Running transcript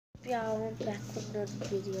Y'all, I'm back with another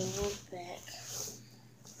video. I'm back.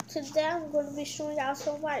 Today I'm going to be showing y'all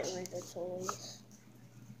some White Ranger toys.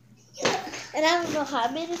 And I don't know how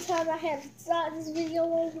many times I have to start this video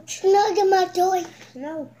over. No, get my toy.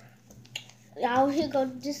 No. Y'all, here go.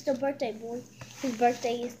 This is the birthday boy. His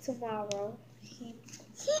birthday is tomorrow.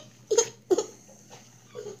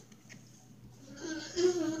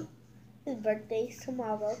 His birthday is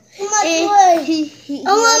tomorrow. My toy. He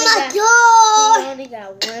only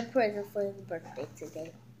got one present for his birthday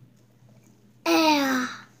today. Yeah.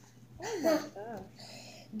 Oh my God.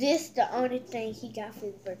 This the only thing he got for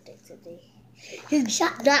his birthday today. This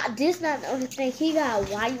not the only thing. He got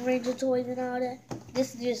White Ranger toys and all that.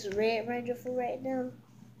 This is just Red Ranger for right now.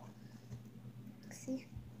 See?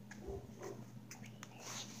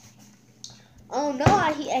 I don't know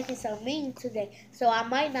why he acting so mean today. So I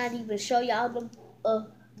might not even show y'all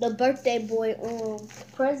the birthday boy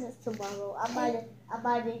presents tomorrow. I might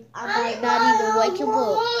not even wake him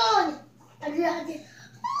up.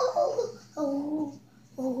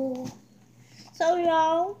 So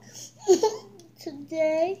y'all,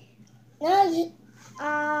 today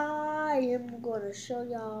I am gonna show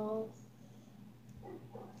y'all.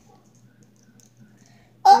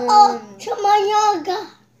 I'm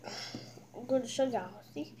gonna show y'all.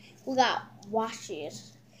 See, we got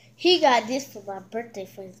watches. He got this for my birthday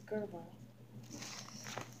for his grandma.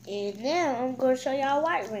 And now I'm gonna show y'all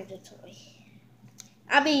White Ranger toy.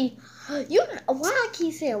 I mean, why I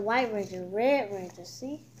keep saying White Ranger, Red Ranger?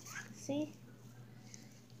 See.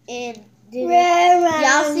 And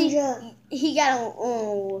y'all see, he got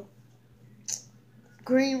a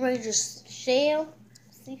Green Ranger shell.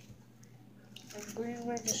 See, a Green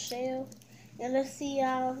Ranger shell. And let's see,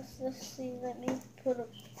 y'all. Let's see. Let me put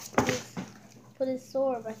his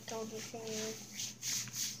sword back on his hand.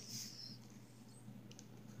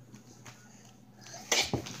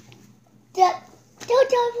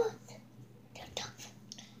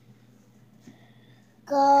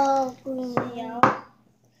 Go, y'all.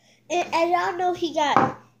 And y'all know he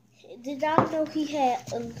got. Did y'all know he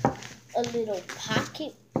had a little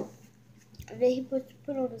pocket that he put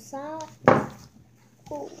on the side?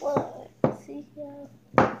 For what? See, y'all.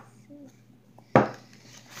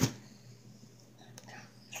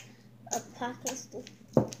 A pocket stick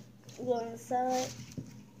on the side.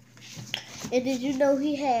 And did you know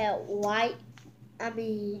he had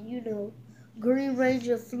Green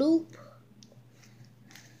Ranger Floop?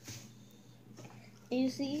 And you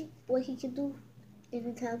see what he can do?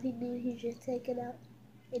 Anytime he need, he just take it out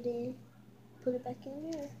and then put it back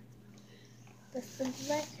in there. That's the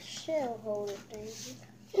black shell holder thing.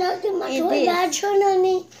 Don't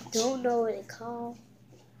know what it called.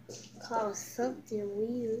 Called something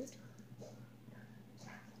weird.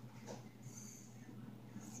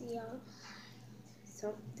 See y'all?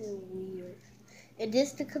 Something weird. And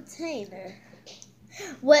this the container.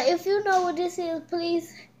 Well, if you know what this is,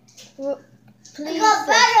 please subscribe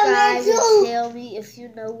and tell me if you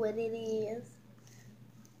know what it is.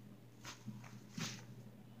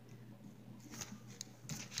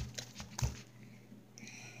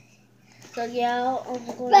 So y'all, I'm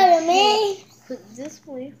gonna put this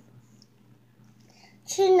way.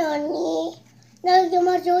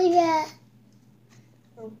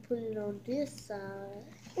 I'll put it on this side.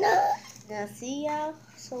 Now see y'all?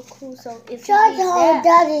 So cool. So if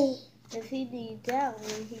he needs that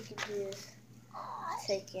one, he can just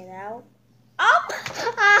take it out. Oh!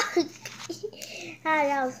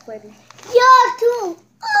 That was funny.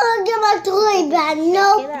 Get my toy back. No.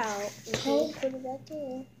 Take it out. Okay. Put it back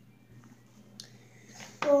in.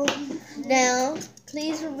 Now,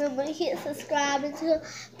 please remember to hit subscribe and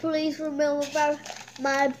please remember about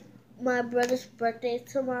my brother's birthday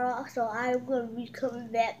tomorrow. So I'm going to be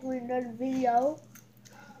coming back with another video.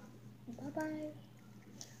 Bye-bye.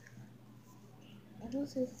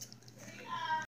 Deuces.